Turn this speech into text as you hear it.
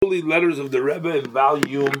Holy Letters of the Rebbe in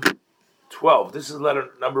volume 12. This is letter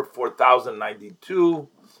number 4092,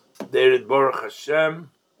 dated Baruch Hashem.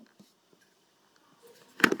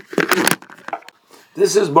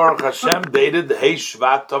 This is Baruch Hashem, dated the Hey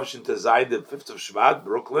Shvat Tovshin Tezai, the 5th of Shvat,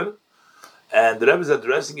 Brooklyn. And the Rebbe is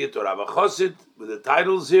addressing it to Rabbi Chosid with the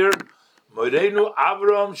titles here, Moirenu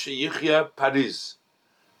Avram Sheyichya Paris.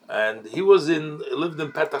 And he lived in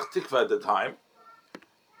Petach Tikva at the time.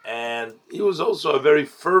 And he was also a very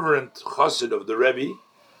fervent chassid of the Rebbe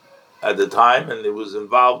at the time, and he was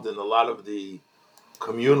involved in a lot of the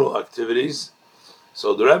communal activities.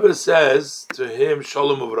 So the Rebbe says to him,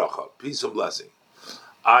 Shalom uvracha, peace and blessing.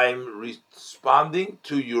 I'm responding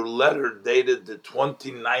to your letter dated the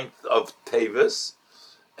 29th of Teves,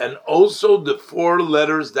 and also the 4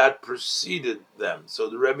 letters that preceded them. So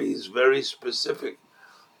the Rebbe is very specific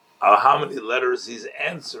how many letters he's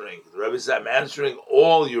answering. The Rebbe says, I'm answering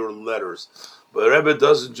all your letters. But the Rebbe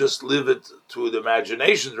doesn't just leave it to the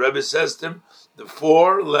imagination. The Rebbe says to him, the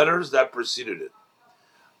 4 letters that preceded it.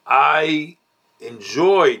 I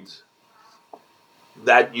enjoyed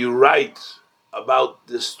that you write about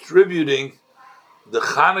distributing the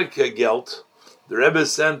Chanukah gelt. The Rebbe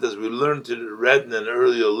sent, as we read in an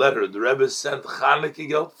earlier letter, the Rebbe sent Chanukah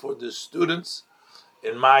gelt for the students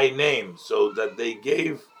in my name, so that they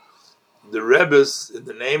gave the Rebbe's, in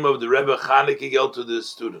the name of the Rebbe, Chanukah gelt to the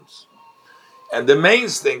students. And the main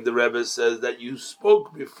thing, the Rebbe says, that you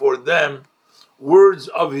spoke before them words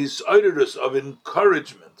of his oidurus, of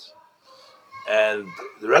encouragement. And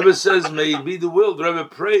the Rebbe says, may it be the will, the Rebbe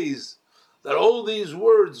prays that all these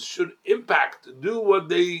words should do what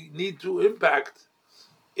they need to impact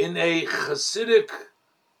in a Hasidic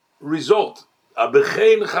result, a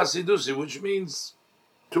bechein chasidusi, which means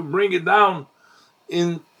to bring it down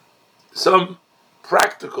in some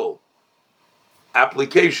practical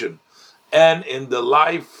application and in the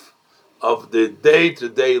life of the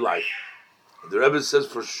day-to-day life. The Rebbe says,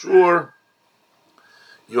 for sure,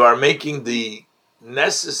 you are making the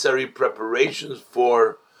necessary preparations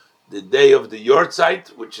for the day of the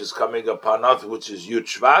Yortzeit, which is coming upon us, which is Yud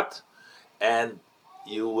Shvat, and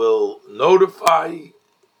you will notify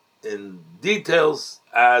in details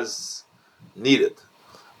as needed.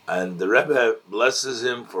 And the Rebbe blesses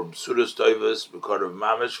him for B'suras Tovos, B'kor of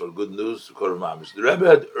Mamish, for good news, B'kor of Mamish. The Rebbe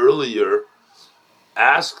had earlier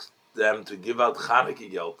asked them to give out Chanukah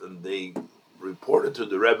gelt, and they reported to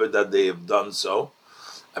the Rebbe that they have done so.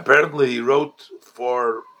 Apparently he wrote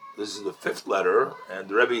this is the 5th letter, and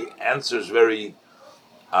the Rebbe answers very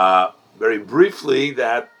briefly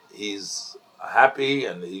that he's happy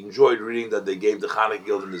and he enjoyed reading that they gave the Chanukah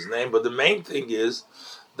gelt in his name. But the main thing is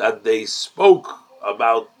that they spoke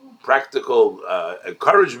about practical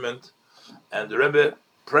encouragement, and the Rebbe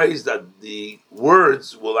prays that the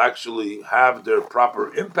words will actually have their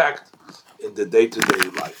proper impact in the day-to-day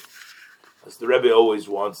life. As the Rebbe always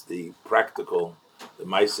wants the practical, the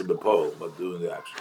Maaseh B'Poel, but doing the action.